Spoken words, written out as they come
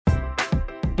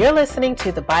You're listening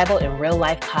to the Bible in Real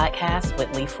Life podcast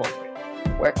with Lee Fuller,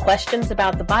 where questions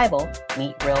about the Bible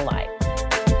meet real life.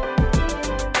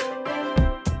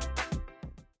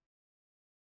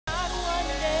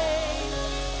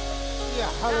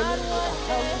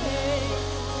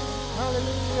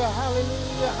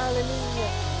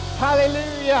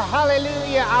 Hallelujah,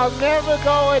 hallelujah. I'll never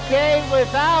go a day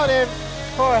without him,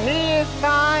 for he is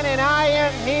mine and I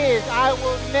am his. I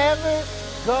will never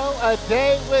go a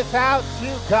day without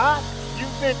you, God.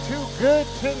 You've been too good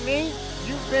to me.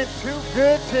 You've been too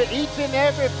good to each and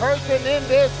every person in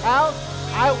this house.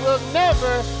 I will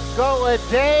never go a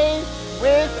day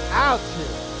without you.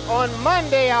 On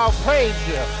Monday, I'll praise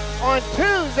you. On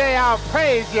Tuesday, I'll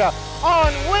praise you.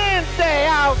 On Wednesday,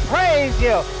 I'll praise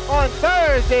you. On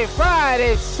Thursday,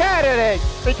 Friday, Saturday,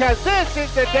 because this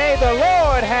is the day the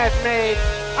Lord has made.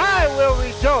 I will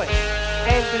rejoice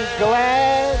and be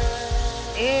glad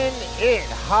in it.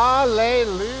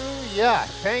 Hallelujah.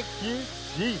 Thank you,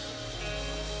 Jesus.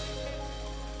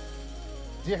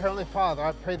 Dear Heavenly Father,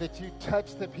 I pray that you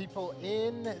touch the people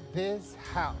in this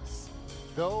house.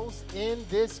 Those in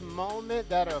this moment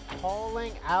that are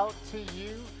calling out to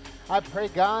you. I pray,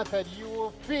 God, that you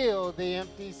will fill the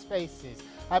empty spaces.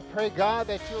 I pray, God,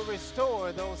 that you'll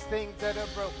restore those things that are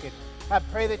broken. I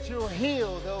pray that you'll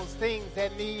heal those things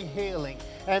that need healing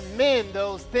and mend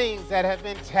those things that have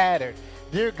been tattered.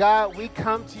 Dear God, we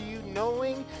come to you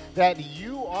knowing that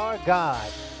you are God.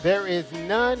 There is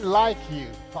none like you,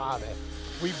 Father.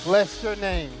 We bless your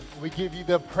name. We give you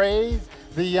the praise,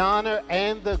 the honor,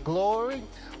 and the glory.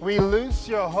 We loose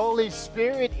your Holy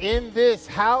Spirit in this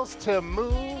house to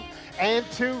move and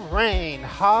to reign.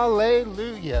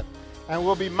 Hallelujah. And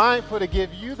we'll be mindful to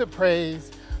give you the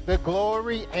praise, the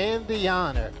glory, and the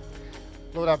honor.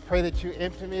 Lord, I pray that you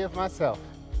empty me of myself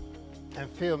and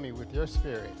fill me with your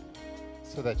spirit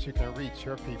so that you can reach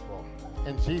your people.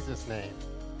 In Jesus' name,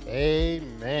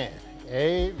 amen.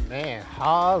 Amen.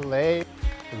 Hallelujah.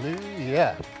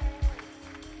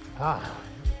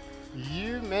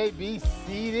 You may be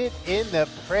seated in the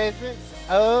presence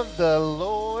of the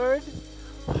Lord.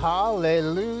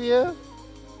 Hallelujah.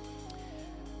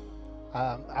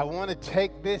 I want to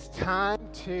take this time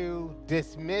to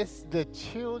dismiss the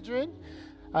children.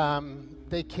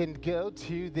 They can go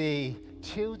to the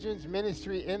children's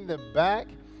ministry in the back.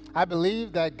 I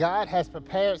believe that God has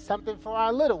prepared something for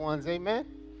our little ones. Amen.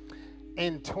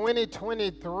 In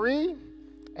 2023,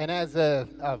 and as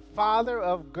a father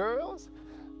of girls,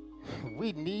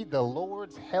 we need the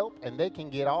Lord's help, and they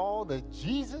can get all the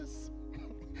Jesus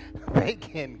they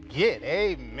can get.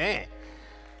 Amen.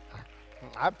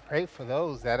 I pray for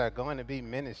those that are going to be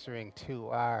ministering to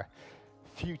our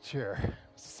future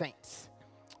saints,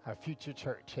 our future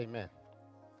church. Amen.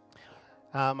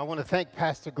 I want to thank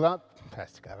Pastor Jomo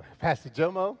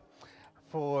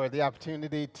for the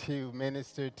opportunity to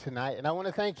minister tonight. And I want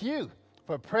to thank you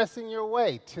for pressing your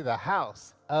way to the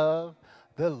house of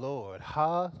the Lord.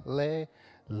 Hallelujah.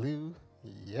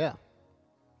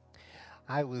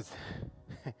 I was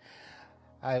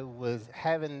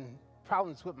having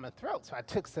problems with my throat, so I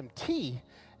took some tea,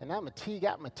 and now my tea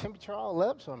got my temperature all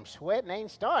up, so I'm sweating. Ain't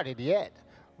started yet.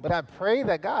 But I pray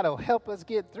that God will help us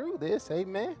get through this.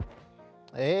 Amen.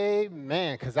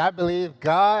 Amen. Because I believe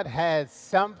God has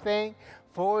something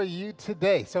for you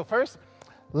today. So first,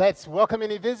 let's welcome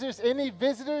any visitors. Any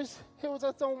visitors here with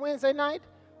us on Wednesday night?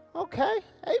 Okay.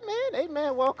 Amen.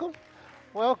 Amen. Welcome.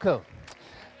 Welcome.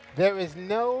 There is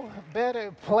no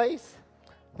better place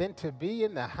than to be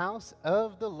in the house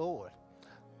of the Lord.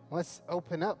 Let's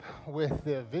open up with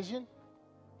the vision.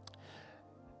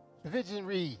 The vision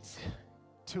reads,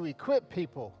 to equip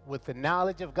people with the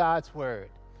knowledge of God's word,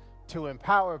 to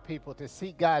empower people to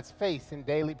seek God's face in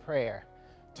daily prayer,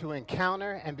 to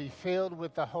encounter and be filled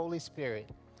with the Holy Spirit,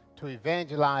 to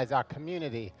evangelize our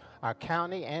community, our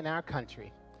county, and our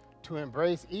country, to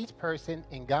embrace each person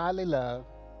in godly love,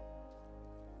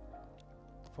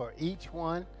 for each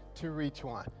one to reach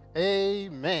one.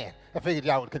 Amen. I figured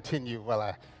y'all would continue while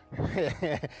I...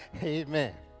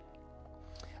 Amen.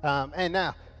 And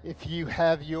now, if you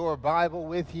have your Bible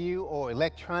with you, or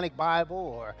electronic Bible,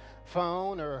 or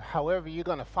phone, or however you're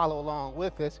going to follow along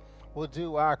with us, we'll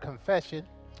do our confession.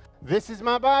 This is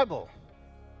my Bible.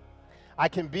 I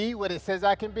can be what it says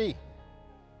I can be.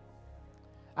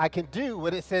 I can do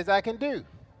what it says I can do.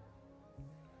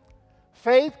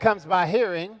 Faith comes by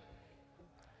hearing,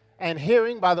 and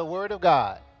hearing by the word of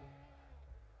God.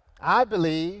 I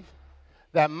believe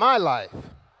that my life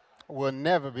will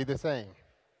never be the same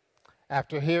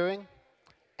after hearing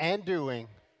and doing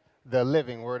the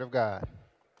living word of God.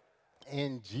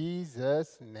 In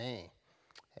Jesus' name,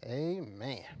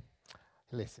 amen.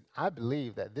 Listen, I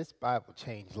believe that this Bible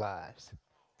changed lives.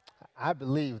 I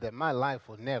believe that my life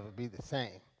will never be the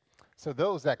same. So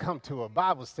those that come to a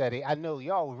Bible study, I know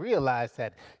y'all realize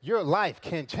that your life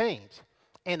can change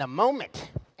in a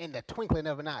moment, in the twinkling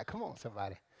of an eye. Come on,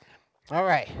 somebody. All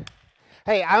right.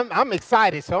 Hey, I'm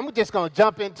excited, so I'm just going to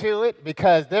jump into it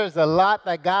because there's a lot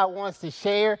that God wants to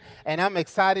share, and I'm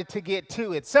excited to get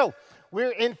to it. So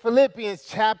we're in Philippians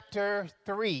chapter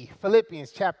 3.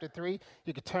 Philippians chapter 3.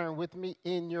 You can turn with me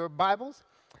in your Bibles.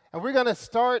 And we're going to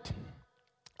start.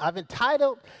 I've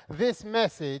entitled this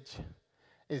message,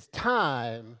 "It's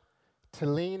Time to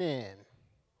Lean In."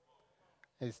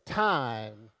 It's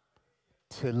time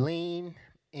to lean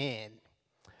in.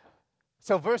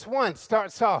 So verse 1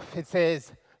 starts off. It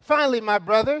says, "Finally, my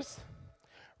brothers,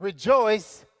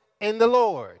 rejoice in the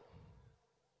Lord."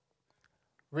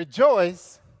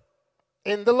 Rejoice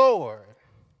in the Lord.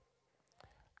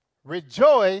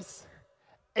 Rejoice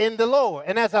in the Lord.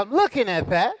 And as I'm looking at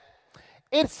that,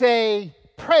 it's a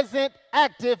present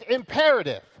active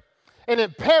imperative. An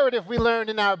imperative we learned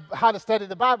in our How to Study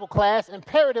the Bible class,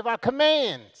 imperative are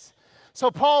commands. So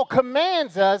Paul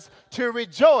commands us to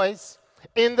rejoice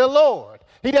in the Lord.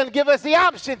 He doesn't give us the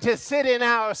option to sit in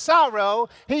our sorrow.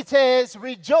 He says,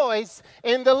 rejoice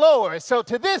in the Lord. So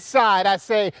to this side, I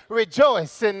say,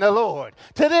 rejoice in the Lord.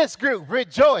 To this group,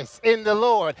 rejoice in the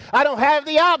Lord. I don't have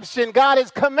the option. God has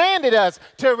commanded us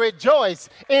to rejoice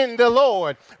in the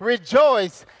Lord.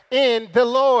 Rejoice in the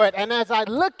Lord. And as I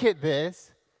look at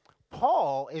this,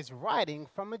 Paul is writing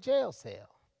from a jail cell.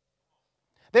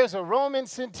 There's a Roman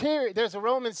centurion, there's a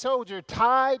Roman soldier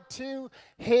tied to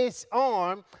his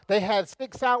arm. They had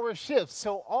 6-hour shifts,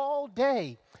 so all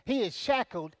day he is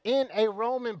shackled in a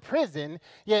Roman prison,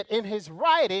 yet in his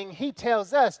writing he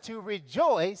tells us to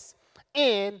rejoice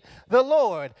in the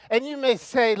Lord. And you may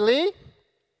say, Lee,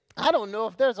 I don't know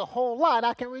if there's a whole lot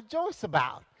I can rejoice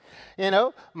about. You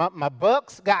know, my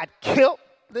Bucks got killed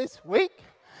this week.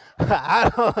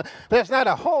 There's not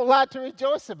a whole lot to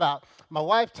rejoice about. My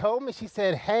wife told me, she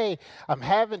said, hey, I'm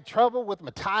having trouble with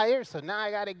my tires, so now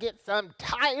I got to get some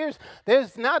tires.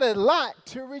 There's not a lot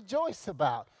to rejoice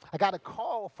about. I got a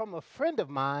call from a friend of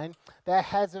mine that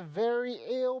has a very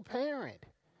ill parent.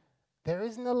 There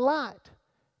isn't a lot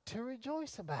to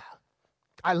rejoice about.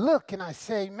 I look and I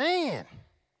say, man,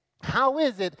 how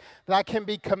is it that I can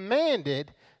be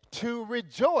commanded to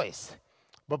rejoice?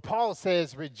 But Paul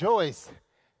says, rejoice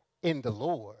in the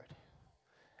Lord.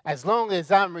 As long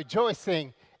as I'm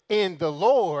rejoicing in the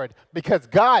Lord, because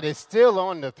God is still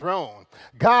on the throne.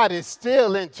 God is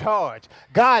still in charge.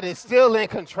 God is still in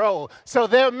control. So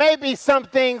there may be some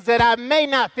things that I may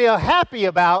not feel happy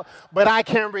about, but I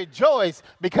can rejoice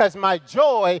because my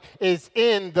joy is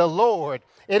in the Lord.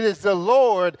 It is the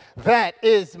Lord that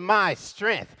is my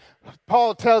strength.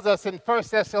 Paul tells us in 1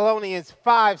 Thessalonians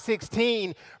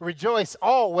 5:16, rejoice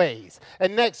always.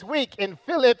 And next week in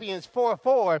Philippians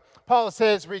 4:4, Paul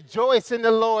says, rejoice in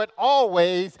the Lord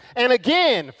always. And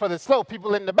again, for the slow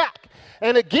people in the back,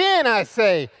 and again I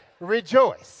say,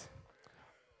 rejoice.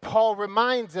 Paul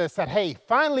reminds us that, hey,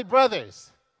 finally,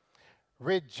 brothers,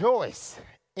 rejoice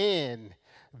in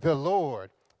the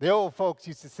Lord. The old folks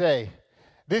used to say,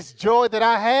 this joy that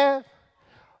I have,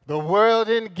 the world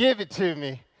didn't give it to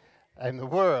me, and the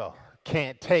world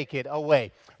can't take it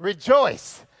away.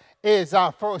 Rejoice is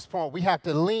our first point. We have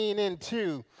to lean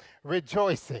into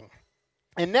rejoicing.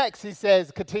 And next, he says,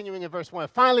 continuing in verse 1,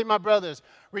 finally, my brothers,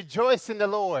 rejoice in the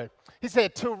Lord. He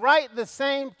said, to write the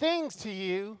same things to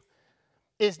you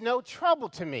is no trouble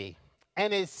to me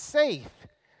and is safe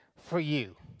for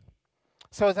you.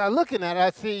 So as I'm looking at it,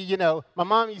 I see, my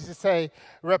mom used to say,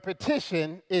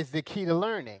 repetition is the key to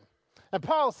learning. And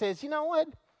Paul says, you know what?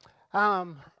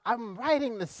 I'm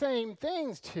writing the same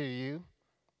things to you,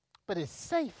 but it's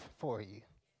safe for you.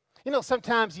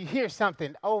 Sometimes you hear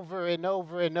something over and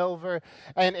over and over,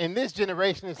 and in this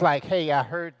generation, it's like, hey, I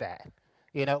heard that.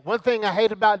 One thing I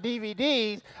hate about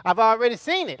DVDs, I've already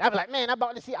seen it. I'd be like, man, I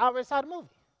already saw the movie,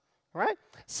 right?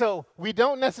 So we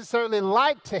don't necessarily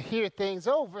like to hear things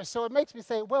over, so it makes me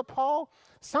say, well, Paul,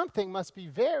 something must be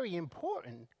very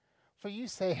important for you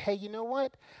to say, hey, you know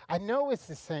what? I know it's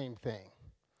the same thing.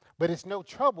 But it's no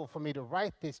trouble for me to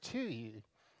write this to you,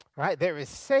 right? There is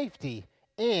safety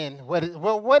in what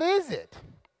is it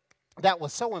that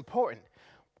was so important?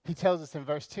 He tells us in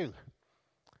verse 2.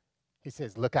 He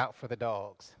says, look out for the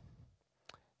dogs.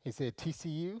 He said,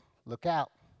 TCU, look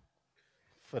out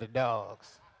for the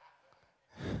dogs.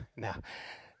 Now,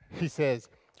 he says,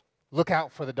 look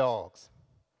out for the dogs.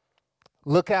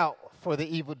 Look out for the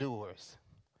evildoers.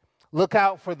 Look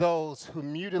out for those who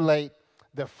mutilate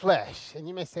the flesh. And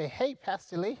you may say, hey,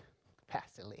 Pastor Lee,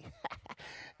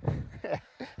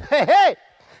 Hey, hey.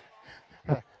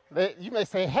 You may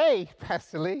say, hey,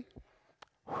 Pastor Lee,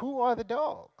 who are the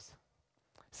dogs?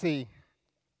 See,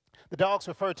 the dogs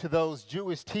refer to those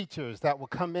Jewish teachers that would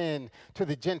come in to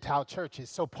the Gentile churches.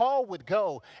 So Paul would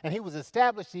go and he would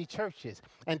establish these churches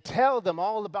and tell them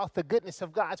all about the goodness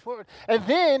of God's word. And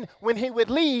then when he would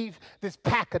leave, this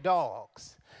pack of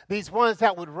dogs, these ones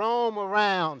that would roam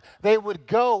around, they would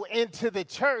go into the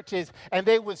churches and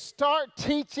they would start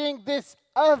teaching this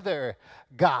other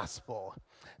gospel.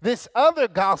 This other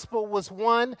gospel was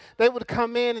one, they would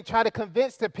come in and try to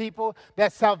convince the people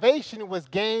that salvation was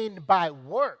gained by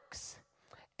works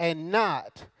and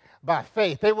not by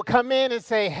faith. They would come in and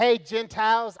say, hey,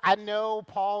 Gentiles, I know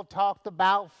Paul talked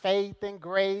about faith and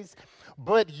grace,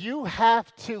 but you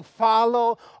have to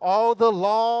follow all the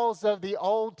laws of the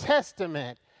Old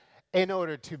Testament in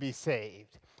order to be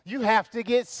saved. You have to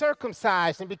get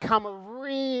circumcised and become a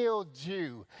real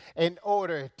Jew in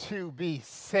order to be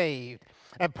saved.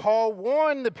 And Paul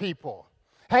warned the people,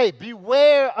 hey,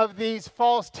 beware of these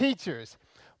false teachers.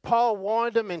 Paul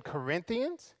warned them in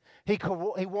Corinthians. He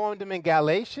warned them in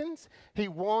Galatians. He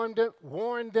warned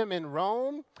them in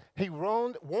Rome. He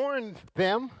warned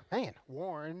them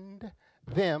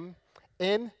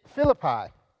in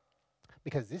Philippi.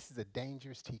 Because this is a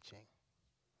dangerous teaching.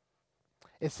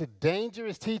 It's a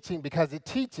dangerous teaching because it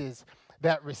teaches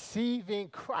that receiving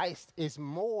Christ is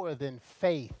more than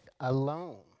faith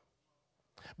alone.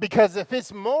 Because if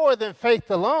it's more than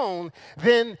faith alone,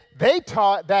 then they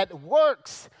taught that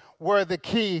works were the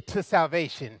key to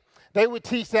salvation. They would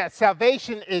teach that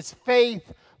salvation is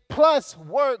faith plus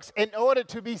works in order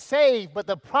to be saved. But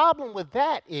the problem with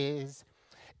that is,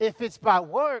 if it's by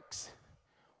works,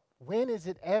 when is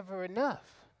it ever enough?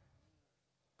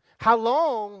 How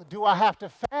long do I have to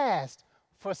fast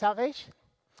for salvation?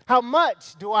 How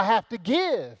much do I have to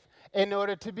give in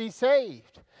order to be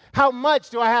saved? How much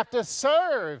do I have to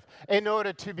serve in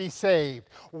order to be saved?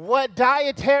 What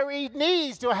dietary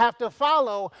needs do I have to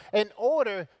follow in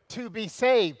order to be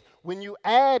saved? When you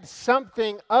add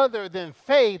something other than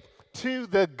faith to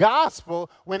the gospel,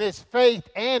 when it's faith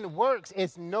and works,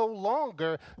 it's no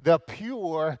longer the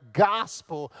pure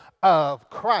gospel of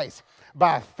Christ.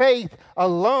 By faith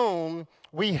alone,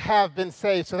 we have been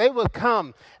saved. So they will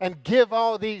come and give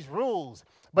all these rules.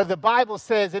 But the Bible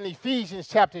says in Ephesians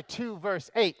chapter 2,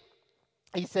 verse 8,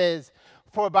 he says,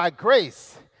 for by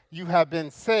grace you have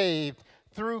been saved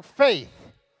through faith,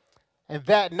 and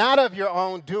that not of your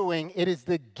own doing, it is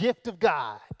the gift of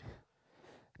God,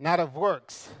 not of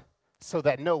works, so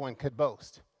that no one could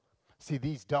boast. See,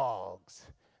 these dogs,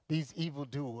 these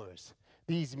evildoers,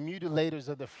 these mutilators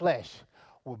of the flesh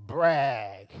will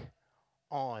brag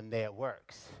on their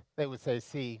works. They would say,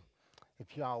 see,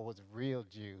 if y'all was a real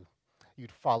Jew,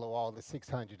 you'd follow all the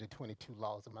 622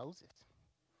 laws of Moses.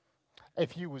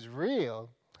 If you was real,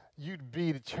 you'd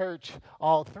be to church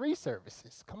all 3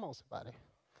 services. Come on, somebody.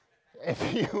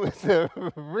 If you was a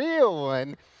real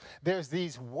one, there's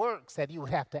these works that you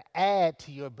would have to add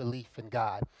to your belief in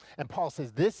God. And Paul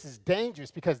says this is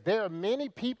dangerous because there are many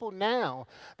people now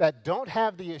that don't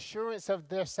have the assurance of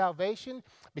their salvation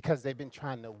because they've been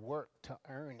trying to work to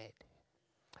earn it.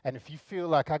 And if you feel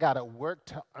like I got to work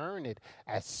to earn it,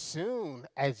 as soon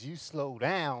as you slow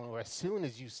down or as soon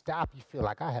as you stop, you feel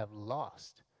like I have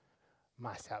lost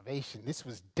my salvation. This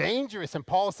was dangerous. And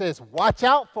Paul says, watch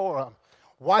out for them.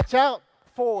 Watch out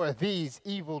for these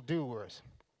evildoers.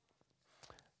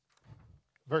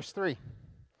 Verse 3,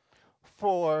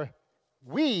 for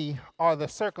we are the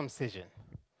circumcision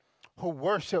who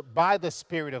worship by the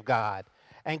Spirit of God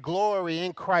and glory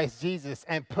in Christ Jesus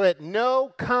and put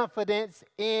no confidence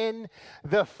in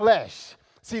the flesh.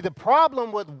 See, the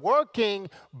problem with working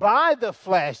by the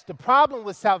flesh, the problem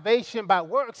with salvation by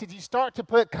works is you start to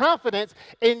put confidence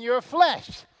in your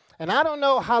flesh. And I don't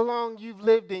know how long you've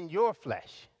lived in your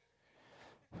flesh.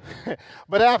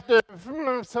 But after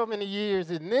so many years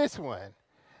in this one,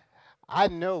 I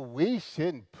know we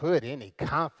shouldn't put any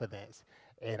confidence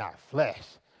in our flesh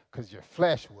because your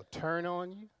flesh will turn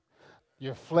on you.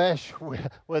 Your flesh,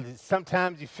 will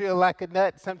sometimes you feel like a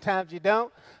nut, sometimes you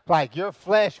don't. Like your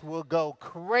flesh will go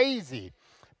crazy.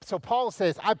 So Paul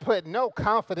says, I put no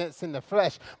confidence in the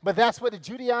flesh. But that's what the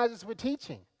Judaizers were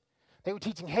teaching. They were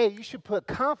teaching, hey, you should put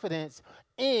confidence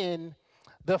in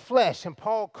the flesh. And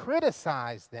Paul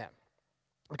criticized them.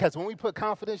 Because when we put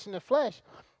confidence in the flesh,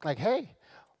 like, hey,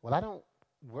 well, I don't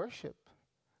worship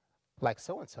like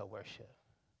so-and-so worship.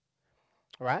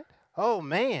 Right? Oh,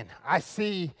 man, I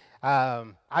see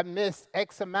I missed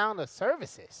X amount of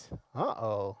services.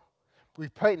 Uh-oh.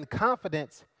 We've put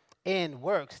confidence in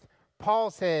works.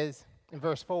 Paul says in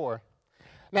verse 4,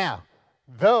 now,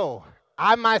 though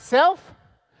I myself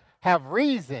have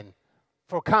reason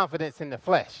for confidence in the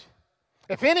flesh.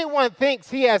 If anyone thinks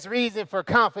he has reason for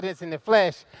confidence in the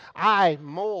flesh, I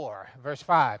more. Verse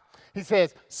 5. He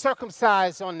says,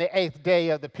 circumcised on the 8th day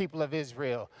of the people of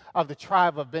Israel, of the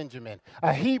tribe of Benjamin,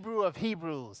 a Hebrew of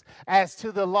Hebrews, as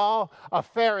to the law, a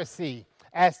Pharisee,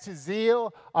 as to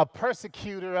zeal, a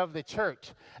persecutor of the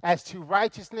church, as to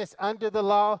righteousness under the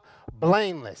law,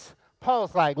 blameless.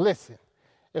 Paul's like, listen,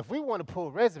 if we want to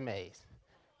pull resumes,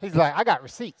 he's like, I got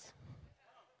receipts.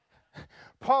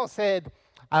 Paul said,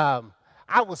 I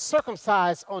was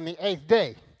circumcised on the 8th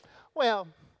day. Well,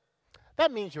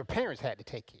 that means your parents had to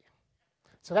take you.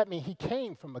 So that means he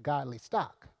came from a godly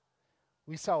stock.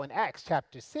 We saw in Acts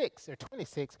chapter 6 or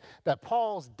 26 that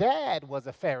Paul's dad was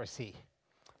a Pharisee.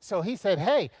 So he said,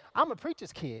 hey, I'm a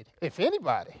preacher's kid. If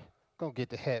anybody gonna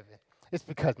get to heaven, it's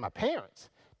because my parents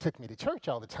took me to church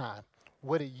all the time.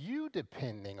 What are you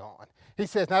depending on? He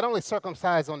says, not only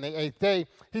circumcised on the 8th day,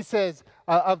 he says,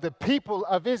 of the people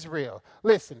of Israel.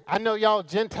 Listen, I know y'all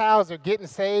Gentiles are getting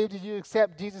saved. Did you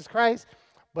accept Jesus Christ?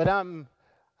 But I'm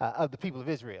of the people of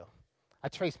Israel. I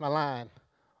trace my line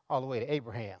all the way to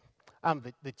Abraham. I'm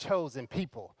the chosen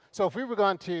people. So if we were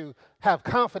going to have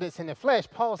confidence in the flesh,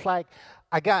 Paul's like,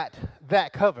 I got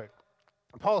that covered.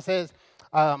 Paul says,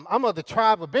 I'm of the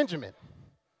tribe of Benjamin.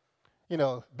 You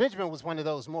know, Benjamin was one of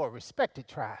those more respected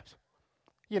tribes.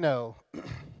 You know,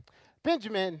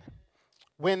 Benjamin,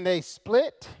 when they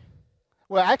split,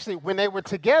 well, actually, when they were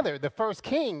together, the first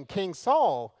king, King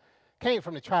Saul, came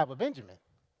from the tribe of Benjamin.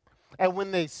 And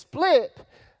when they split,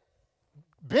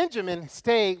 Benjamin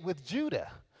stayed with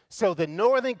Judah. So the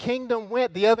northern kingdom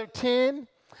went, the other 10,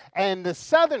 and the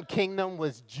southern kingdom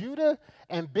was Judah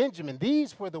and Benjamin.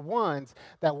 These were the ones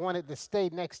that wanted to stay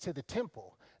next to the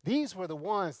temple. These were the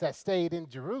ones that stayed in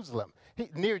Jerusalem.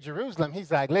 Near Jerusalem,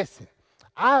 he's like, listen,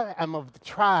 I am of the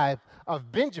tribe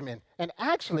of Benjamin. And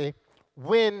actually,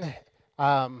 when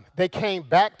they came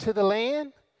back to the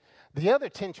land, the other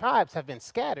 10 tribes have been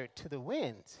scattered to the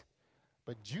winds.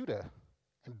 But Judah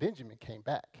and Benjamin came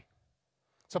back.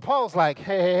 So Paul's like,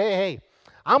 hey,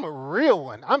 I'm a real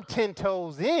one. I'm 10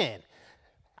 toes in.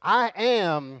 I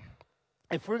am,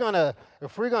 if we're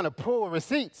gonna pull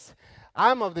receipts,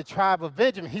 I'm of the tribe of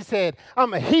Benjamin. He said,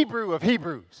 I'm a Hebrew of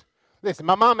Hebrews. Listen,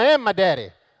 my mama and my daddy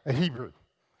are Hebrew.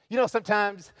 You know,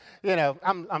 sometimes, you know,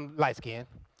 I'm light-skinned.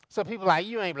 So people are like,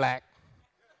 you ain't black.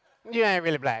 You ain't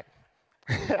really black.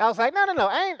 I was like, no,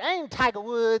 I ain't Tiger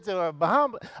Woods or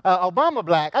Obama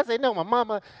black. I said, no, my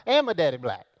mama and my daddy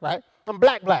black, right? I'm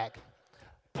black.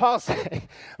 Paul say,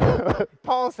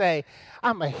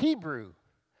 I'm a Hebrew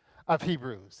of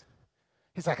Hebrews.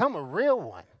 He's like, I'm a real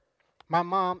one. My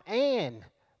mom and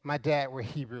my dad were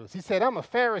Hebrews. He said, I'm a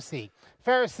Pharisee.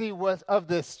 Pharisee was of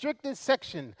the strictest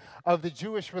section of the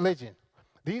Jewish religion.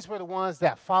 These were the ones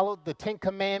that followed the 10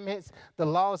 Commandments, the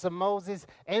laws of Moses,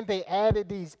 and they added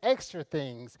these extra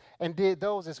things and did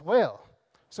those as well.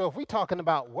 So if we're talking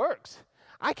about works,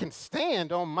 I can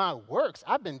stand on my works.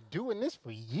 I've been doing this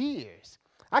for years.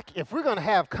 If we're going to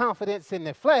have confidence in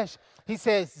the flesh, he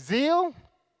says, zeal,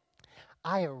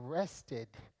 I arrested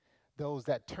those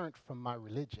that turned from my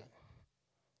religion.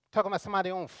 Talking about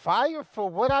somebody on fire for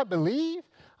what I believe,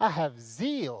 I have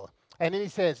zeal. And then he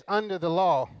says, under the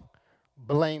law,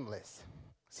 blameless.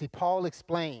 See, Paul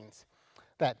explains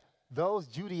that those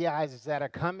Judaizers that are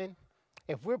coming,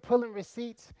 if we're pulling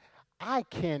receipts, I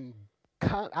can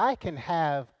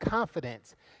have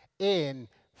confidence in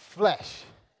flesh.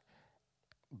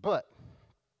 But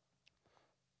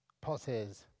Paul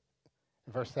says,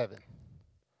 in verse 7,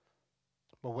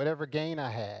 but whatever gain I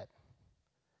had,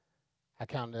 I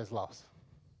counted as loss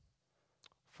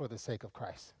for the sake of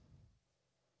Christ.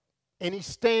 Any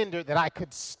standard that I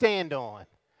could stand on,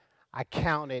 I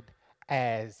counted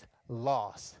as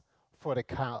loss for the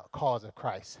cause of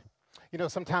Christ. You know,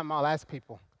 sometimes I'll ask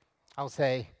people, I'll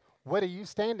say, what are you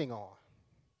standing on?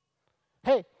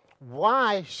 Hey,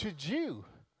 why should you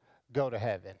go to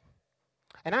heaven?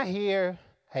 And I hear,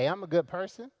 hey, I'm a good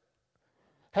person.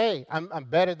 Hey, I'm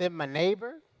better than my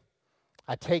neighbor.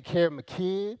 I take care of my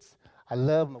kids. I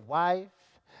love my wife.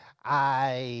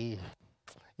 I'm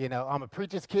a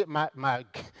preacher's kid. My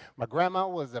grandma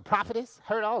was a prophetess.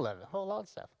 Heard all of it, a whole lot of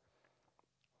stuff.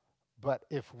 But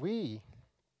if we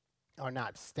are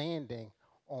not standing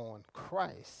on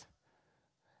Christ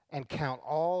and count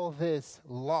all this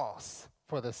loss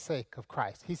for the sake of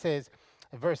Christ, he says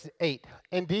in verse 8,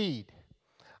 indeed,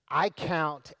 I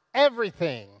count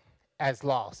everything as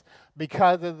loss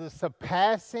because of the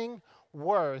surpassing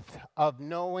worth of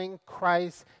knowing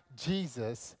Christ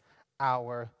Jesus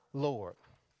our Lord.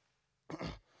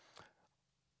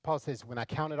 Paul says, when I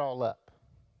count it all up,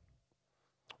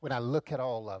 when I look at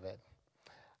all of it,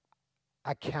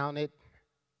 I count it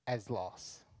as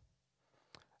loss.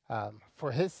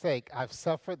 For his sake, I've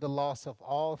suffered the loss of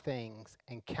all things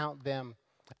and count them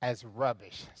as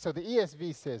rubbish. So the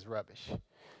ESV says rubbish.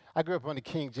 I grew up on the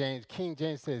King James. King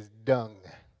James says dung,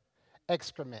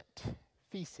 excrement,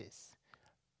 feces,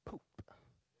 poop.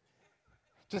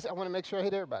 I want to make sure I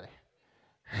hit everybody.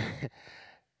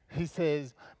 He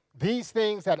says, these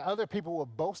things that other people will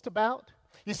boast about.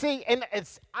 You see, and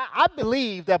I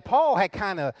believe that Paul had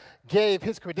kind of gave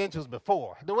his credentials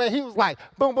before. The way he was like,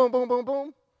 boom, boom, boom, boom,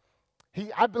 boom.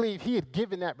 I believe he had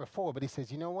given that before, but he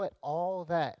says, you know what? All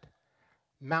that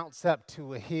mounts up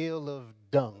to a hill of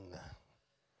dung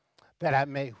that I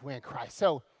may win Christ.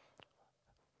 So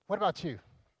what about you?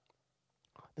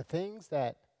 The things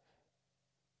that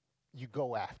you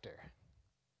go after,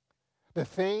 the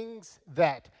things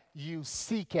that you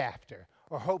seek after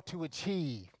or hope to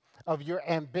achieve of your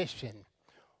ambition,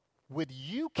 would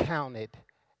you count it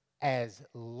as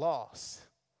loss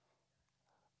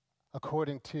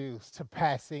according to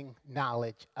surpassing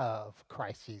knowledge of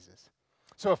Christ Jesus?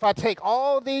 So if I take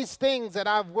all these things that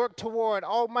I've worked toward,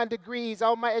 all my degrees,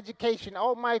 all my education,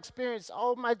 all my experience,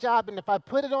 all my job, and if I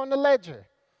put it on the ledger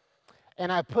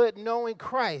and I put knowing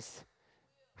Christ,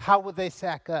 how would they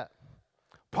stack up?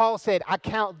 Paul said, I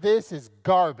count this as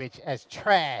garbage, as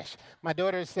trash. My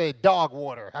daughter said dog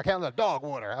water. I count it dog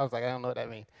water. I was like, I don't know what that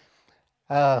means.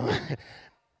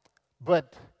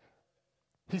 But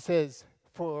he says,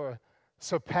 for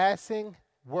surpassing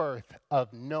worth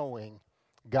of knowing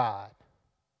God.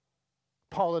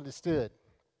 Paul understood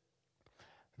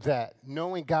that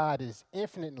knowing God is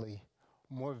infinitely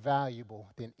more valuable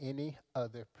than any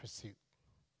other pursuit.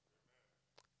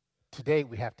 Today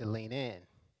we have to lean in.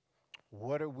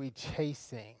 What are we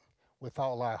chasing with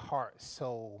all our heart,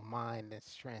 soul, mind, and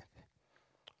strength?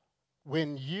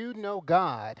 When you know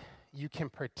God, you can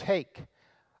partake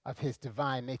of his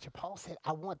divine nature. Paul said,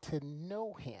 I want to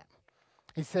know him.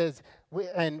 He says,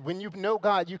 and when you know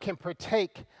God, you can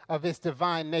partake of his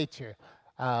divine nature.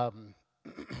 In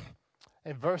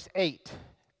verse 8,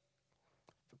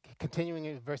 continuing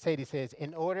in verse 8, he says,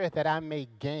 in order that I may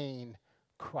gain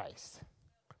Christ.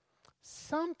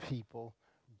 Some people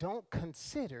don't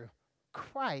consider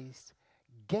Christ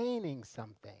gaining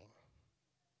something.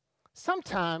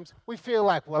 Sometimes we feel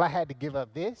like, well, I had to give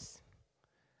up this.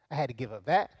 I had to give up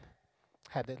that.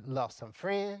 I had to lost some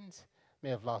friends, may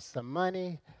have lost some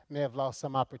money, may have lost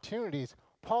some opportunities.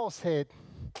 Paul said,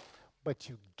 but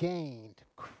you gained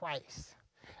Christ.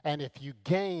 And if you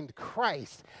gained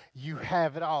Christ, you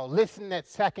have it all. Listen that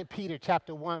 2 Peter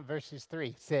chapter 1, verses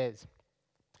 3 says,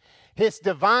 his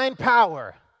divine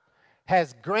power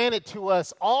has granted to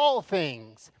us all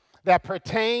things that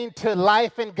pertain to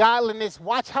life and godliness.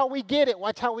 Watch how we get it.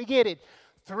 Watch how we get it.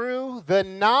 Through the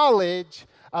knowledge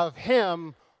of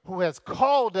him who has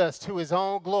called us to his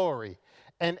own glory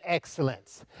and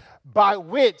excellence, by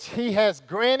which he has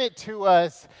granted to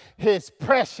us his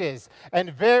precious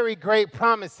and very great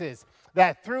promises,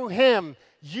 that through him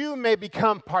you may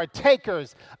become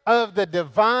partakers of the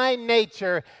divine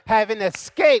nature, having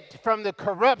escaped from the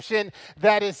corruption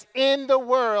that is in the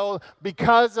world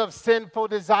because of sinful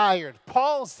desires.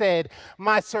 Paul said,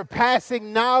 my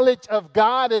surpassing knowledge of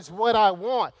God is what I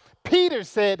want. Peter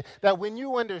said that when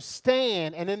you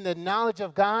understand, and in the knowledge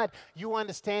of God, you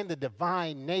understand the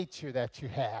divine nature that you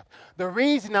have. The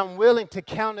reason I'm willing to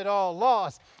count it all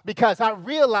loss, because I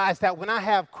realize that when I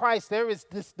have Christ, there is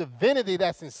this divinity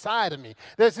that's inside of me.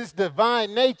 There's this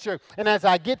divine nature, and as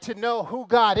I get to know who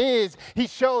God is, he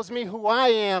shows me who I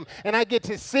am, and I get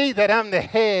to see that I'm the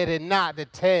head and not the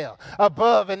tail,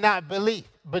 above and not beneath.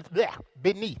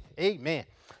 Amen.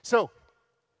 So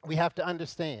we have to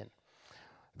understand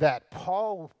that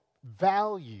Paul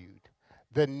valued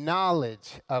the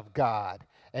knowledge of God,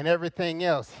 and everything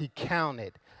else he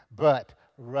counted but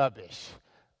rubbish.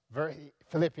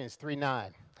 Philippians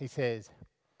 3:9, he says,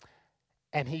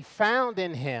 and he found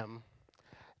in him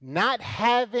not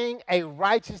having a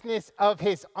righteousness of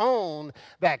his own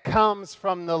that comes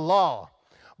from the law,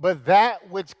 but that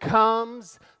which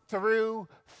comes through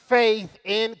faith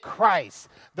in Christ,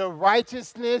 the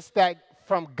righteousness that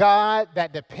from God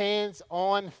that depends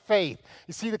on faith.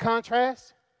 You see the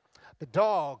contrast? The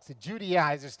dogs, the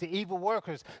Judaizers, the evil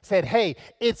workers said, hey,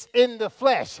 it's in the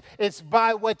flesh. It's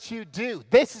by what you do.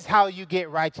 This is how you get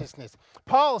righteousness.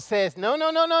 Paul says,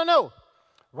 no.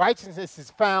 Righteousness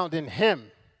is found in him.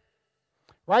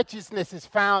 Righteousness is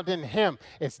found in him.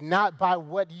 It's not by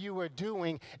what you are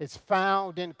doing. It's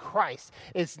found in Christ.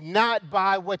 It's not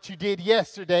by what you did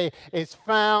yesterday. It's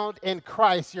found in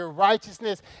Christ. Your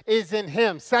righteousness is in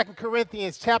him. 2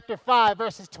 Corinthians chapter 5,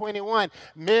 verses 21.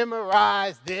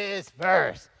 Memorize this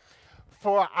verse.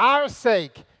 For our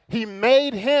sake, he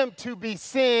made him to be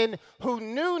sin who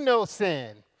knew no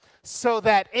sin, so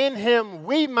that in him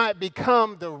we might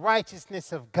become the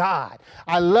righteousness of God.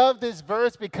 I love this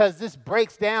verse because this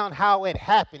breaks down how it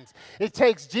happens. It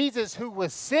takes Jesus, who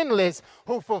was sinless,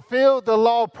 who fulfilled the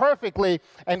law perfectly,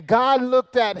 and God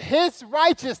looked at his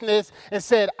righteousness and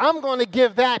said, I'm going to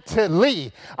give that to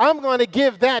Lee. I'm going to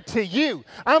give that to you.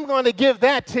 I'm going to give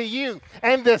that to you.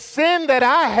 And the sin that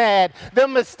I had, the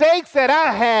mistakes that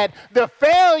I had, the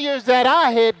failures that I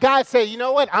had, God said, you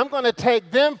know what? I'm going to take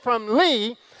them from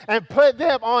Lee and put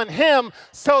them on him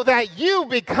so that you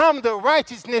become the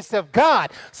righteousness of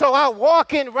God. So I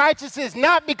walk in righteousness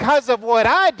not because of what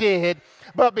I did,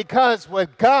 but because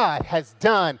what God has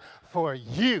done for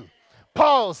you.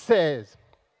 Paul says,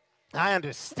 I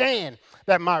understand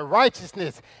that my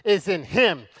righteousness is in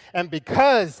him. And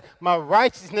because my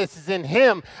righteousness is in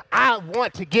him, I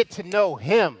want to get to know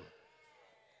him.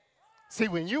 See,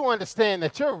 when you understand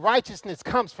that your righteousness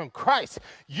comes from Christ,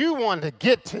 you want to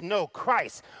get to know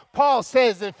Christ. Paul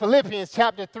says in Philippians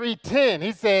chapter 3:10,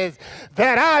 he says,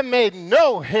 that I may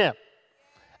know him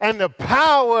and the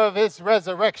power of his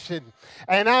resurrection,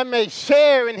 and I may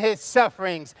share in his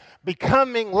sufferings,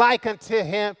 becoming like unto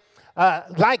him,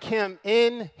 like him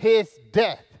in his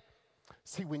death.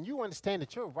 See, when you understand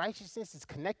that your righteousness is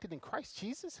connected in Christ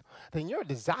Jesus, then your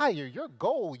desire, your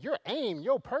goal, your aim,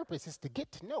 your purpose is to get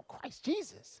to know Christ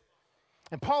Jesus.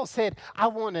 And Paul said, I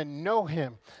want to know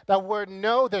him. That word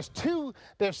know, there's two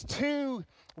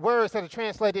words that are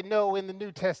translated know in the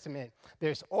New Testament.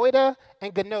 There's oida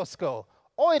and gnosko.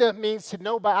 Oida means to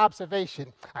know by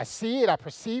observation. I see it, I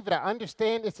perceive it, I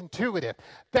understand, it's intuitive.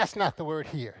 That's not the word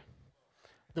here.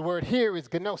 The word here is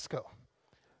gnosko.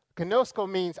 Gnosko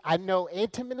means I know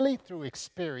intimately through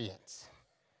experience.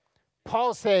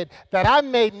 Paul said that I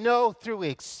may know through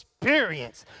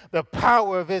experience the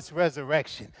power of his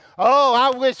resurrection. Oh,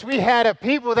 I wish we had a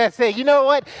people that say, you know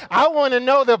what? I want to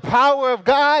know the power of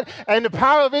God and the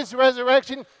power of his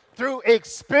resurrection through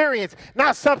experience.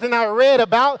 Not something I read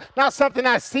about, not something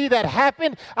I see that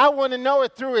happened. I want to know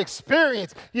it through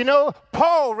experience. You know,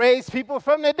 Paul raised people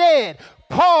from the dead.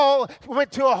 Paul went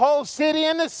to a whole city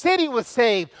and the city was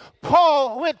saved.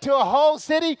 Paul went to a whole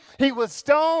city, he was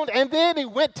stoned, and then he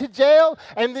went to jail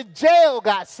and the jail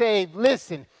got saved.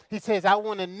 Listen, he says, I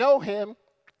want to know him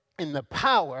in the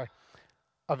power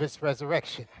of his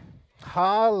resurrection.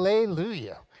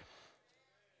 Hallelujah.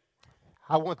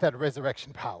 I want that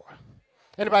resurrection power.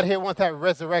 Anybody here want that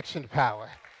resurrection power?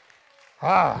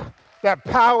 That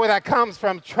power that comes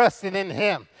from trusting in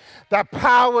him. The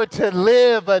power to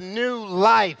live a new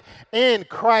life in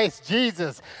Christ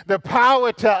Jesus. The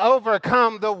power to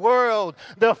overcome the world,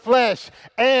 the flesh,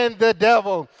 and the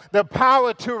devil. The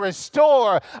power to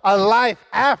restore a life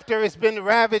after it's been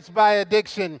ravaged by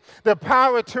addiction. The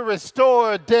power to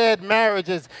restore dead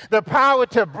marriages. The power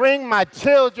to bring my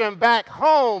children back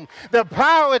home. The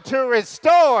power to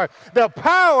restore. The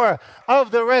power of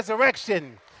the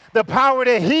resurrection. The power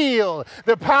to heal,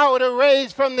 the power to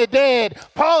raise from the dead.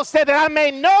 Paul said that I may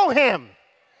know him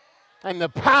and the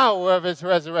power of his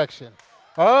resurrection.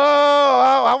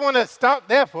 Oh, I want to stop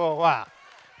there for a while.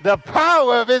 The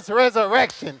power of his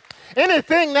resurrection.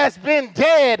 Anything that's been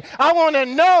dead, I want to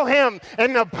know him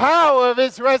and the power of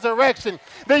his resurrection.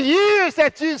 The years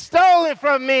that you've stolen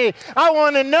from me, I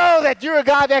want to know that you're a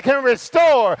God that can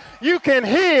restore. You can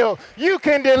heal. You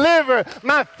can deliver.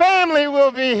 My family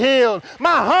will be healed.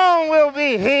 My home will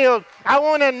be healed. I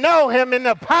want to know him in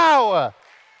the power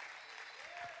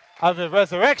of the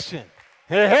resurrection.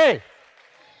 Hey, hey.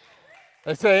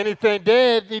 They say anything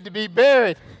dead need to be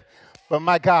buried, but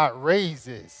my God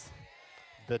raises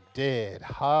the dead.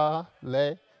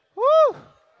 Hallelujah. Woo!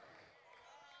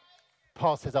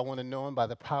 Paul says, I want to know him by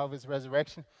the power of his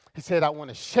resurrection. He said, I want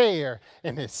to share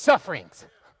in his sufferings.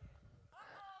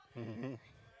 Mm-hmm.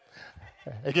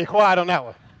 Hey, get quiet on that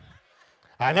one.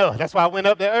 I know. That's why I went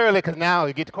up there early, because now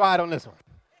you get quiet on this one.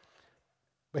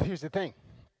 But here's the thing.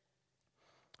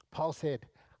 Paul said,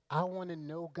 I want to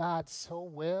know God so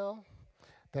well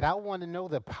that I want to know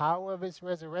the power of his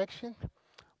resurrection,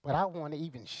 but I want to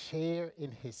even share in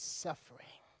his suffering.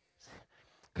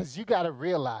 Because you got to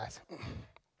realize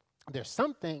there's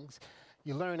some things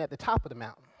you learn at the top of the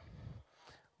mountain,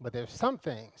 but there's some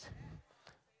things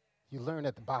you learn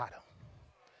at the bottom.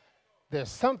 There's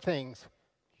some things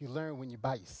you learn when you're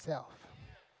by yourself.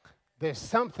 There's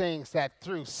some things that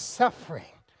through suffering,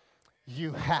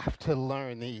 you have to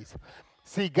learn these.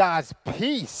 See, God's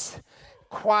peace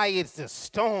quiets the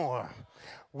storm.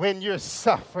 When you're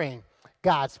suffering,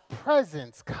 God's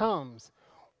presence comes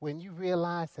when you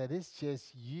realize that it's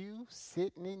just you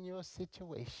sitting in your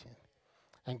situation.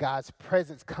 And God's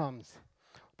presence comes.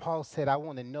 Paul said, I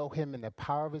want to know him in the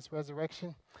power of his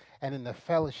resurrection and in the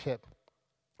fellowship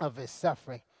of his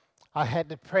suffering. I had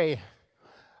to pray.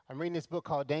 I'm reading this book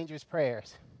called Dangerous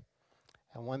Prayers.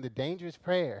 And one of the dangerous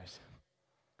prayers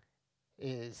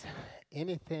is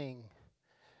anything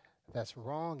that's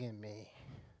wrong in me,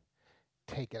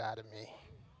 take it out of me.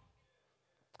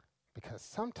 Because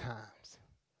sometimes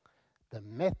the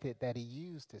method that he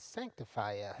used to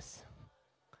sanctify us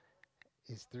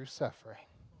is through suffering.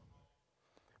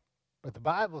 But the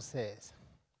Bible says,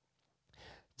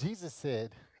 Jesus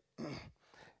said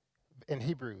in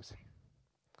Hebrews,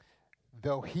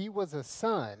 though he was a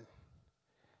son,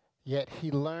 yet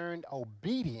he learned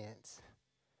obedience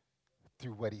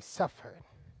through what he suffered.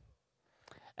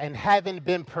 And having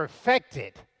been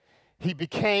perfected, he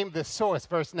became the source,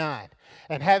 verse 9.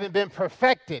 And having been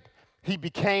perfected, he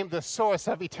became the source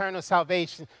of eternal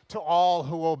salvation to all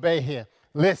who obey him.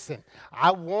 Listen,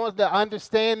 I want to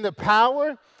understand the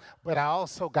power, but I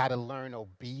also got to learn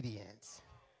obedience.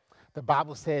 The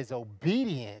Bible says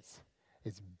obedience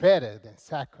is better than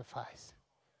sacrifice.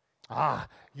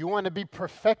 You want to be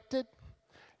perfected?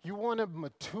 You want to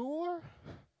mature?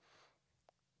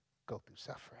 Go through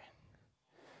suffering.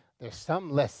 There's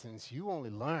some lessons you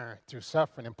only learn through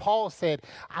suffering. And Paul said,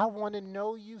 I want to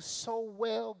know you so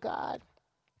well, God,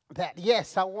 that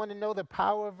yes, I want to know the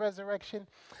power of resurrection.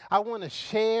 I want to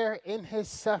share in his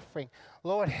suffering.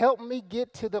 Lord, help me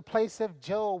get to the place of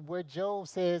Job where Job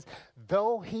says,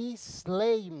 though he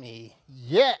slay me,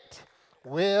 yet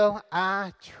will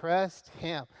I trust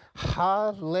him.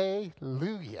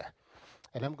 Hallelujah.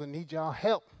 And I'm going to need y'all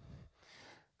help.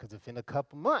 Because if in a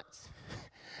couple months,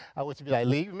 I want you to be like,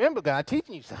 Lee, remember God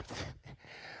teaching you something.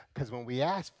 Because when we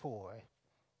ask for it,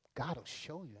 God will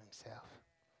show you himself.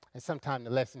 And sometimes the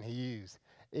lesson he used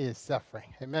is suffering.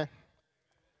 Amen?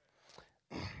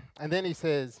 And then he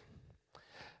says,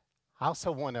 I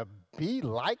also want to be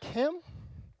like him.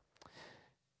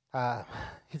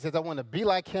 He says, I want to be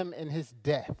like him in his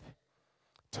death,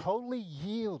 totally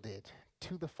yielded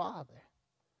to the Father,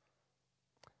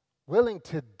 willing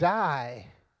to die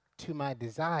to my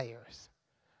desires,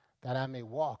 that I may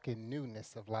walk in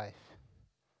newness of life.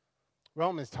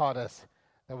 Romans taught us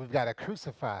that we've got to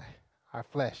crucify our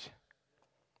flesh.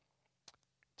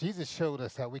 Jesus showed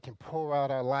us that we can pour out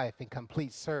our life in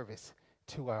complete service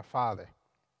to our Father.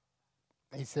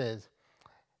 He says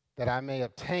that I may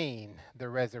obtain the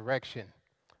resurrection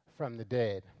from the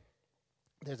dead.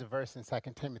 There's a verse in 2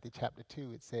 Timothy chapter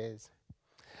 2. It says,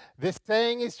 this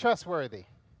saying is trustworthy.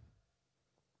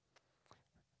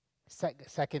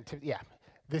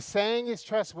 This saying is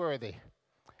trustworthy.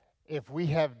 If we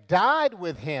have died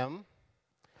with him,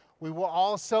 we will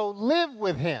also live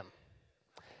with him.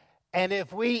 And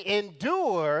if we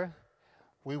endure,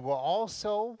 we will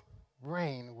also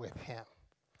reign with him.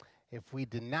 If we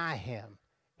deny him,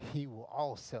 he will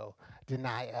also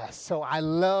deny us. So I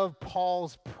love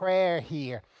Paul's prayer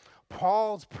here.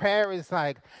 Paul's prayer is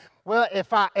like, well,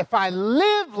 if I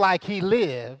live like he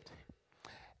lived,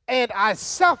 and I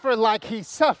suffer like he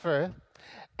suffered,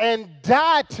 and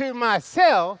die to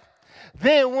myself,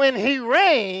 then when he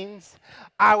reigns,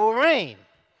 I will reign.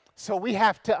 So we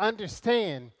have to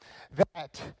understand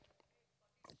that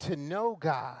to know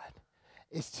God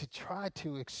is to try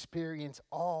to experience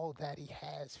all that he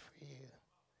has for you.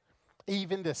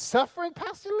 Even the suffering,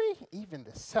 Pastor Lee, even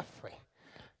the suffering,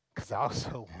 because I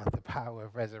also want the power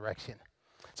of resurrection.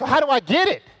 So how do I get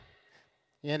it?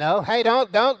 You know, hey, don't.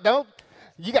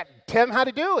 You got to tell them how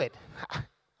to do it.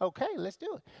 Okay, let's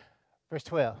do it. Verse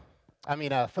 12.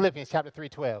 Philippians chapter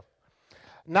 3:12.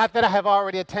 Not that I have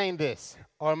already attained this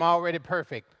or am already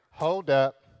perfect. Hold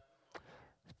up.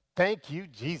 Thank you,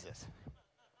 Jesus.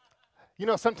 You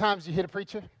know, sometimes you hear the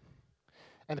preacher,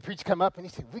 and the preacher come up and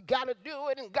he said, we got to do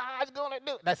it, and God's going to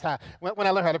do it. That's how, when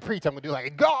I learn how to preach, I'm going to do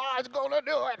like, God's going to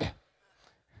do it.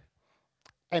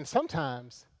 And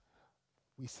sometimes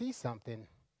we see something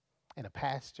in a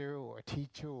pastor or a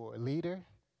teacher or a leader,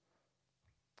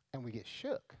 and we get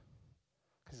shook.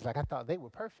 Because it's like, I thought they were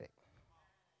perfect.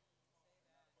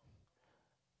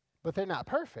 But they're not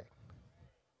perfect.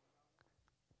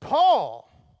 Paul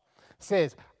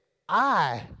says,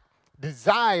 I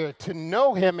desire to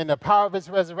know him in the power of his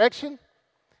resurrection.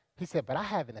 He said, but I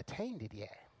haven't attained it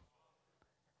yet.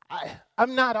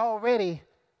 I'm not already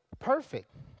perfect.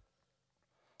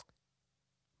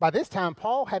 By this time,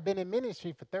 Paul had been in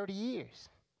ministry for 30 years.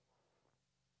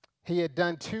 He had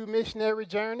done 2 missionary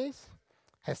journeys,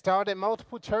 had started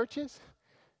multiple churches,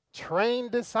 trained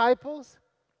disciples,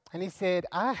 and he said,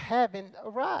 I haven't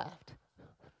arrived.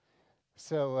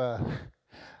 So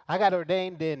I got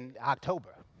ordained in October.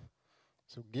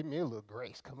 So give me a little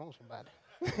grace. Come on, somebody.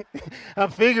 I'm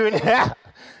figuring it out.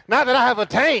 Not that I have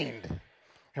attained,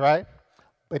 right?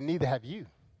 But neither have you.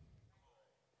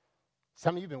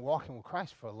 Some of you have been walking with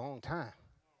Christ for a long time,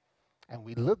 and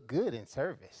we look good in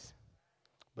service.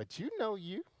 But you know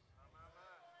you.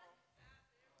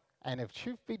 And if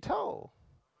truth be told,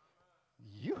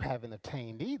 you haven't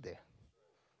attained either.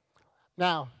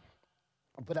 Now,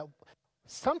 but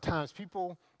sometimes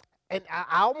people, and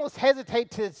I almost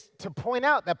hesitate to point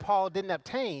out that Paul didn't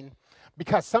obtain,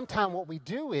 because sometimes what we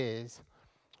do is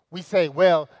we say,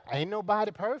 well, ain't nobody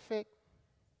perfect,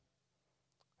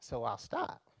 so I'll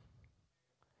stop.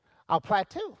 I'll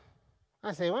plateau.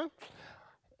 I say, well,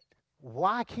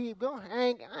 why keep going?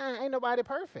 Ain't nobody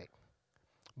perfect.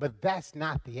 But that's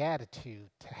not the attitude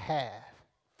to have.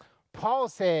 Paul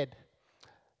said,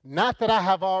 not that I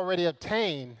have already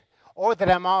obtained or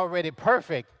that I'm already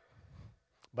perfect,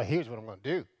 but here's what I'm going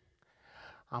to do.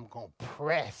 I'm going to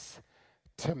press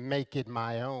to make it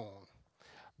my own,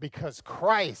 because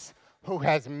Christ, who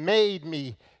has made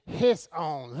me his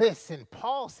own. Listen,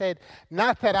 Paul said,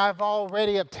 not that I've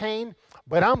already obtained,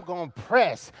 but I'm going to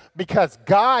press, because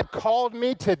God called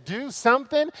me to do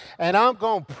something, and I'm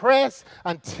going to press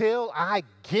until I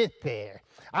get there.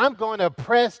 I'm going to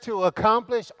press to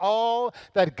accomplish all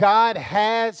that God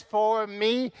has for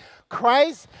me.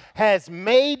 Christ has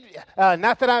made,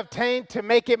 not that I've obtained to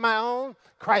make it my own,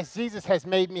 Christ Jesus has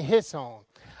made me his own.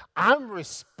 I'm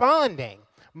responding.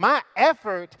 My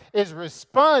effort is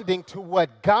responding to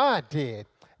what God did.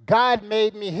 God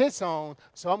made me his own,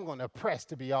 so I'm going to press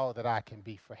to be all that I can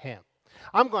be for him.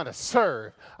 I'm going to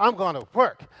serve. I'm going to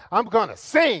work. I'm going to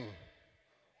sing.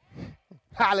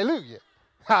 Hallelujah.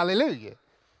 Hallelujah.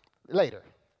 Later.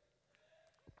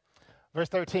 Verse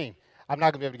 13. I'm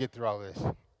not going to be able to get through all this,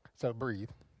 so breathe.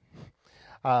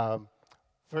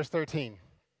 Verse 13.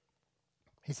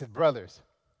 He said, brothers,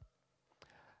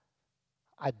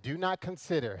 I do not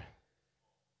consider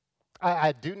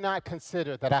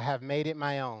that I have made it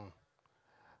my own,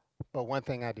 but one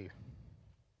thing I do,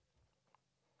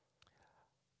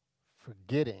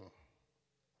 forgetting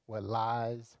what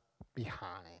lies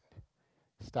behind.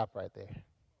 Stop right there.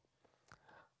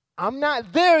 I'm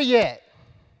not there yet,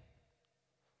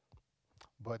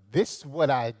 but this is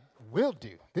what I will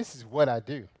do. This is what I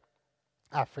do.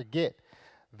 I forget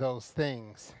those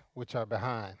things which are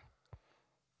behind.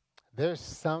 There's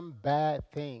some bad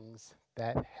things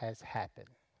that has happened.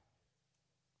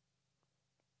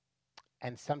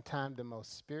 And sometimes the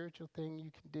most spiritual thing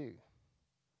you can do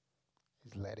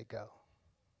is let it go.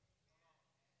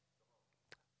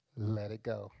 Let it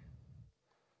go.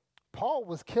 Paul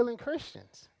was killing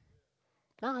Christians.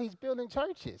 Now he's building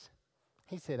churches.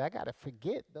 He said, I got to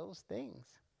forget those things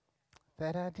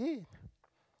that I did.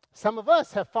 Some of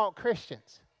us have fought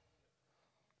Christians.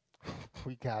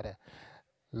 We got to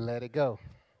let it go.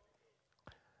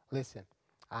 Listen,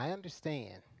 I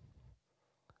understand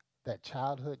that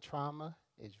childhood trauma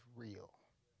is real.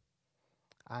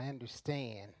 I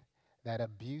understand that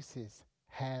abuses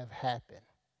have happened.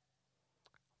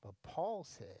 But Paul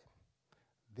said,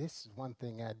 this is one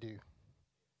thing I do,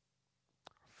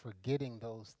 forgetting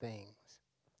those things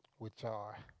which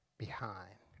are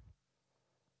behind.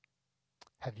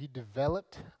 Have you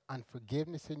developed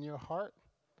unforgiveness in your heart?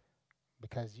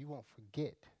 Because you won't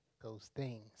forget those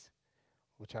things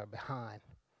which are behind.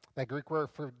 That Greek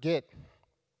word forget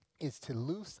is to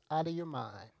lose out of your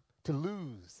mind, to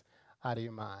lose out of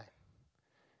your mind.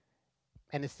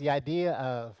 And it's the idea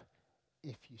of,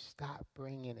 if you stop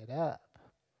bringing it up,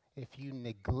 if you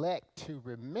neglect to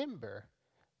remember,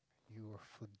 you will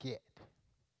forget.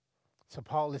 So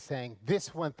Paul is saying,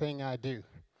 this one thing I do,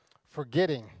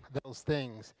 forgetting those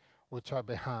things which are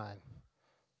behind.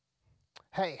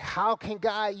 Hey, how can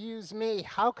God use me?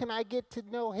 How can I get to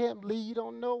know him? Lee, you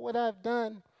don't know what I've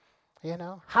done. You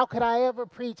know, how could I ever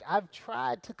preach? I've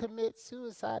tried to commit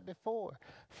suicide before,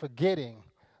 forgetting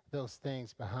those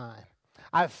things behind.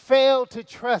 I've failed to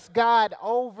trust God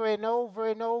over and over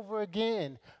and over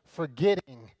again,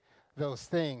 forgetting those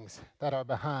things that are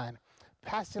behind.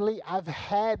 Pastor Lee, I've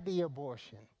had the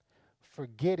abortion,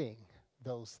 forgetting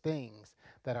those things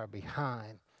that are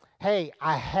behind. Hey,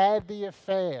 I had the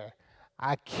affair.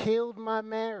 I killed my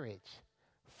marriage,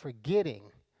 forgetting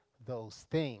those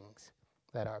things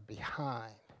that are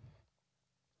behind.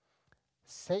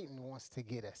 Satan wants to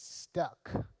get us stuck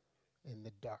in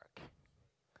the dark.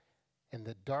 In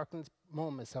the darkest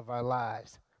moments of our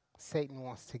lives, Satan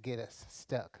wants to get us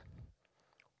stuck.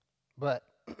 But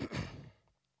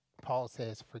Paul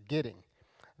says, forgetting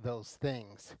those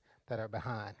things that are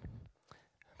behind.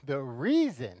 The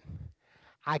reason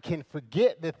I can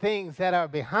forget the things that are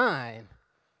behind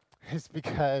is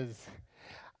because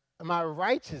my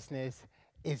righteousness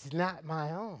is not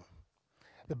my own.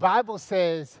 The Bible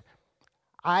says,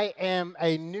 I am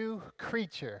a new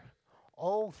creature.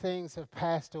 Old things have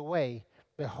passed away.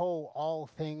 Behold, all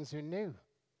things are new.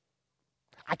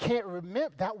 I can't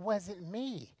remember. That wasn't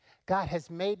me. God has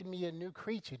made me a new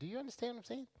creature. Do you understand what I'm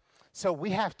saying? So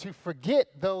we have to forget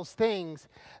those things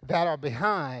that are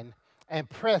behind and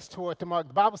press toward the mark.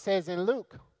 The Bible says in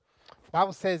Luke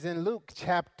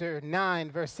chapter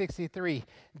 9, verse 63,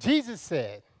 Jesus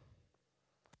said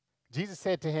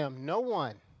to him, no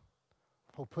one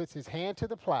who puts his hand to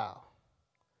the plow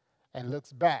and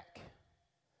looks back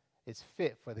is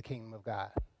fit for the kingdom of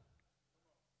God.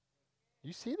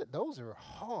 You see that? Those are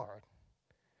hard.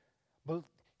 But,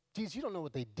 Jesus, you don't know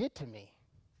what they did to me.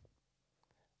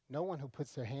 No one who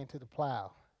puts their hand to the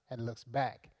plow and looks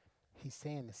back, he's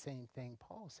saying the same thing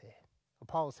Paul said. Or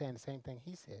Paul is saying the same thing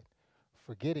he said,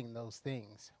 forgetting those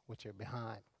things which are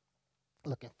behind,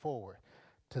 looking forward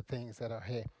to things that are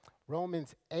ahead.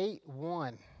 Romans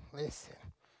 8:1, listen.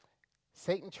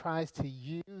 Satan tries to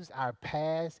use our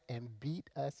past and beat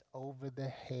us over the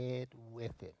head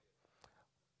with it.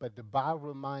 But the Bible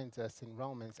reminds us in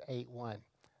Romans 8:1,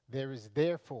 there is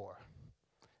therefore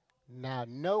now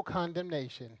no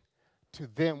condemnation to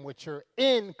them which are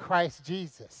in Christ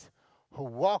Jesus, who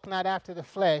walk not after the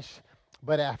flesh,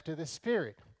 but after the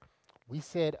Spirit. We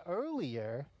said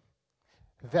earlier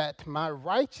that my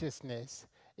righteousness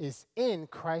is in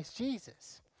Christ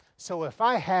Jesus. So if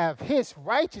I have his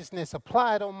righteousness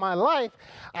applied on my life,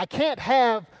 I can't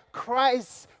have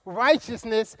Christ's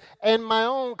righteousness and my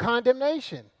own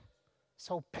condemnation.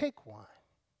 So pick one.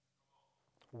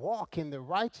 Walk in the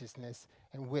righteousness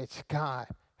in which God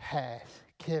has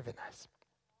given us.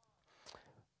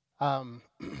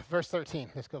 Verse 13,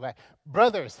 let's go back.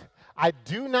 Brothers, I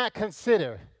do not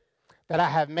consider that I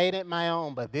have made it my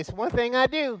own, but this one thing I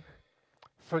do,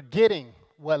 forgetting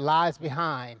what lies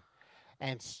behind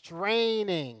and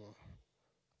straining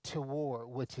toward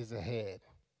which is ahead.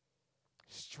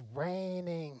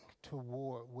 Straining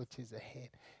toward which is ahead.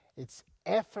 It's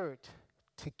effort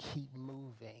to keep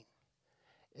moving.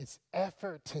 It's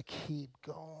effort to keep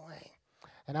going.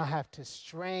 And I have to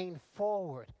strain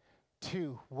forward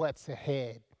to what's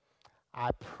ahead.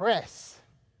 I press.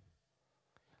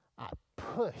 I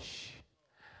push.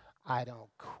 I don't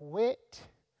quit.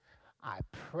 I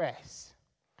press.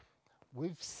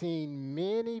 I've seen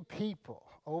many people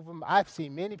over my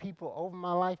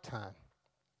lifetime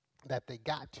that they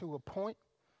got to a point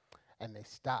and they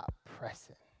stopped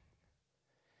pressing.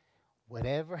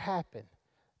 Whatever happened,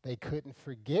 they couldn't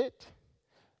forget.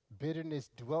 Bitterness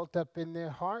dwelt up in their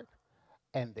heart,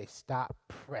 and they stopped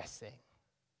pressing.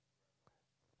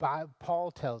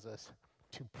 Paul tells us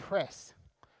to press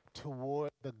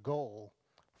toward the goal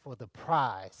for the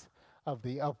prize of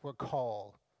the upward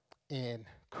call in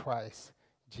Christ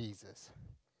Jesus.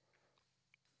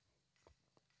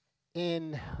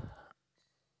 In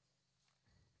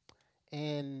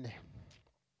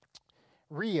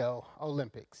Rio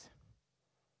Olympics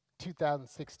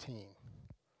 2016,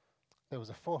 there was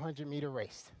a 400-meter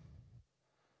race.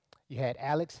 You had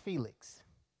Alex Felix,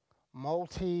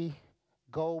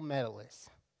 multi-gold medalist.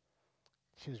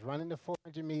 She was running the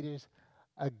 400 meters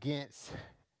against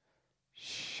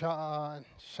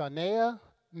Shaunae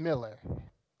Miller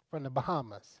from the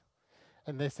Bahamas.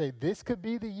 And they say this could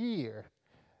be the year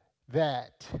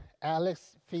that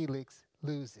Alex Felix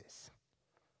loses.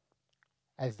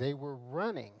 As they were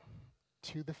running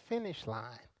to the finish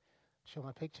line, show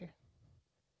my picture.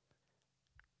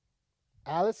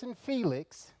 Allison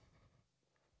Felix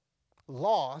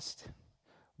lost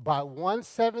by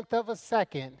 1/7 of a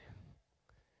second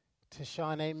to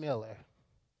Shaunae Miller,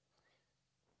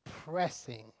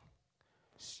 pressing,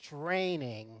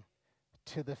 straining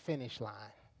to the finish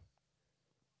line.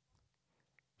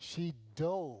 She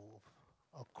dove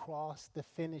across the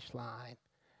finish line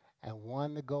and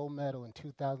won the gold medal in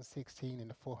 2016 in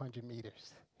the 400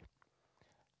 meters.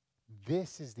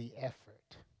 This is the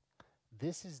effort.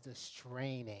 This is the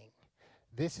straining.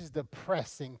 This is the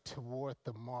pressing toward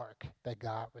the mark that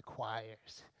God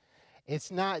requires.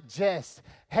 It's not just,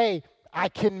 hey, I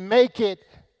can make it.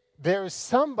 There's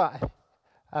somebody.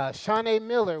 Shaunae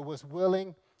Miller was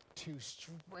willing to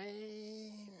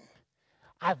strain.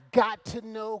 I've got to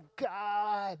know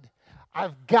God.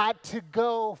 I've got to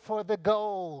go for the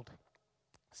gold.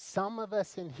 Some of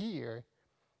us in here,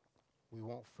 we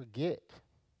won't forget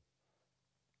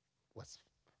what's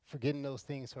forgetting those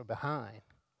things are behind.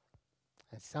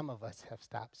 And some of us have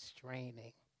stopped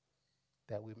straining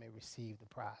that we may receive the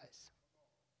prize.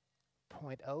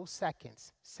 0.0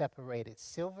 seconds separated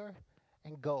silver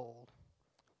and gold.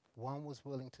 One was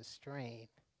willing to strain,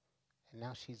 and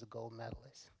now she's a gold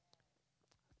medalist.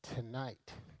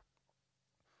 Tonight,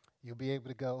 you'll be able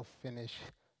to go finish.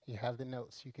 You have the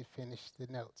notes. You can finish the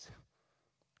notes.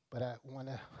 But I want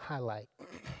to highlight,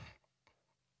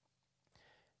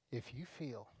 if you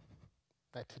feel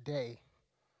that today,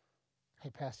 hey,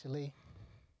 Pastor Lee,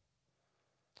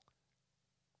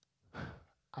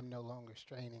 I'm no longer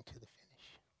straining to the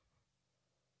finish.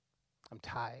 I'm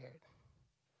tired.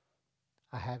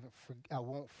 I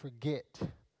won't forget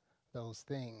those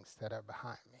things that are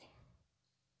behind me.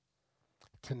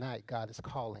 Tonight, God is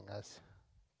calling us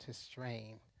to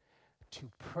strain, to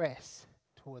press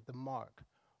toward the mark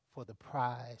for the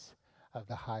prize of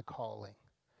the high calling.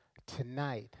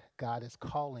 Tonight, God is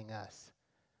calling us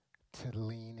to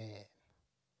lean in.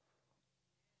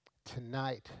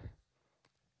 Tonight,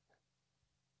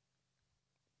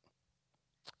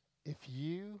 if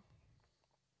you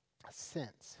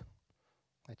sense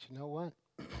that, you know what,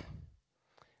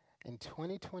 in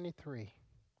 2023,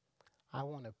 I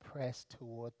want to press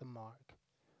toward the mark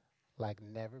like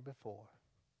never before.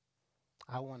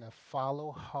 I want to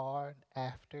follow hard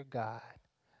after God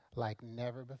like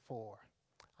never before.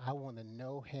 I want to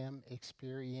know him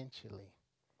experientially,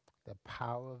 the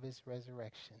power of his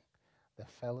resurrection, the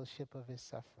fellowship of his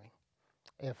suffering.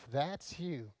 If that's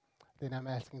you, then I'm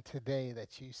asking today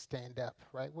that you stand up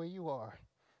right where you are,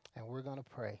 and we're going to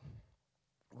pray.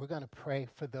 We're going to pray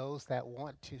for those that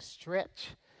want to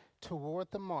stretch toward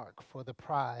the mark for the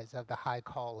prize of the high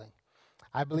calling.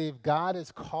 I believe God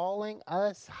is calling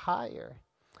us higher.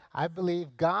 I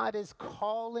believe God is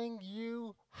calling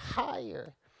you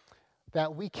higher,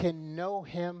 that we can know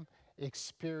him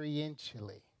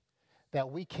experientially, that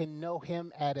we can know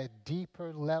him at a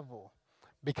deeper level,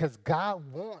 because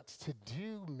God wants to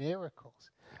do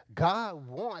miracles. God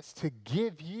wants to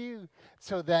give you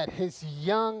so that his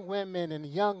young women and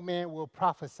young men will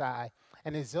prophesy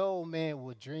and his old men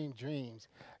will dream dreams.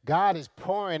 God is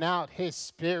pouring out his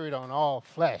spirit on all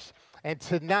flesh. And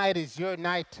tonight is your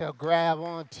night to grab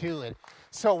onto it.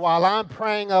 So while I'm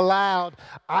praying aloud,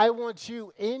 I want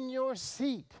you in your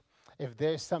seat. If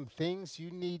there's some things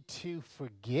you need to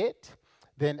forget,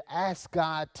 then ask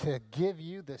God to give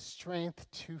you the strength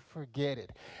to forget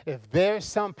it. If there's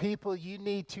some people you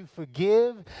need to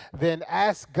forgive, then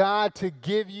ask God to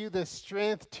give you the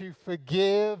strength to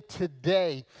forgive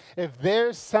today. If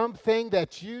there's something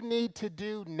that you need to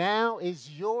do, now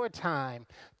is your time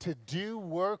to do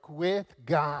work with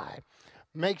God.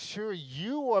 Make sure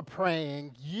you are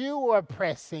praying, you are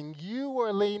pressing, you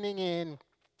are leaning in.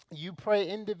 You pray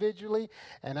individually,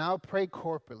 and I'll pray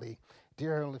corporately.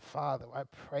 Dear Heavenly Father, I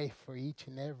pray for each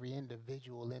and every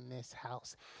individual in this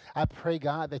house. I pray,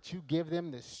 God, that you give them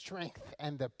the strength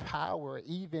and the power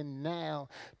even now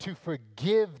to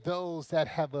forgive those that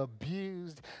have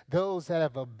abused, those that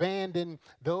have abandoned,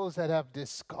 those that have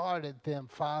discarded them,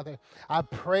 Father. I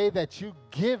pray that you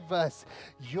give us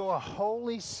your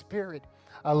Holy Spirit.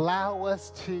 Allow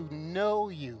us to know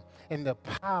you in the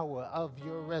power of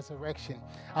your resurrection.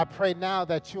 I pray now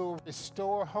that you'll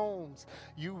restore homes,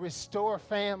 you restore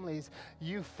families,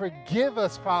 you forgive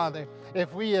us, Father,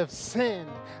 if we have sinned.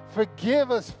 Forgive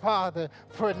us, Father,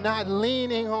 for not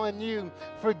leaning on you.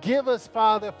 Forgive us,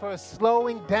 Father, for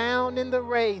slowing down in the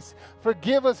race.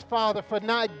 Forgive us, Father, for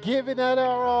not giving it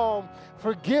our all.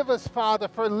 Forgive us, Father,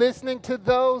 for listening to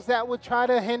those that would try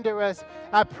to hinder us.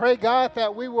 I pray, God,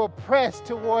 that we will press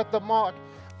toward the mark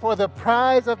for the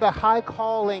prize of the high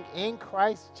calling in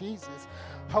Christ Jesus.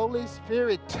 Holy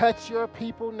Spirit, touch your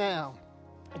people now.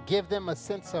 Give them a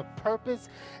sense of purpose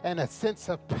and a sense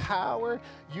of power.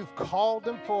 You've called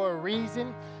them for a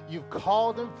reason. You've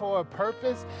called them for a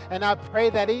purpose. And I pray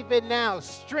that even now,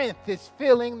 strength is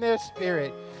filling their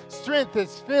spirit. Strength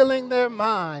is filling their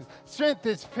mind. Strength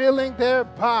is filling their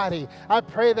body. I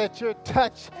pray that you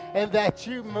touch and that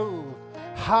you move.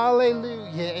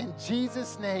 Hallelujah. In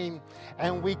Jesus' name.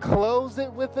 And we close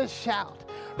it with a shout.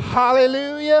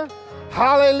 Hallelujah.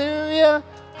 Hallelujah.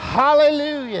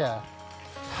 Hallelujah.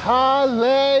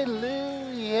 Hallelujah.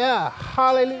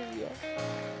 Hallelujah.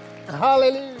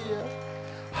 Hallelujah.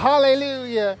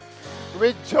 Hallelujah.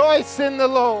 Rejoice in the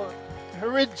Lord.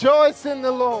 Rejoice in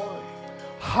the Lord.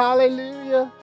 Hallelujah.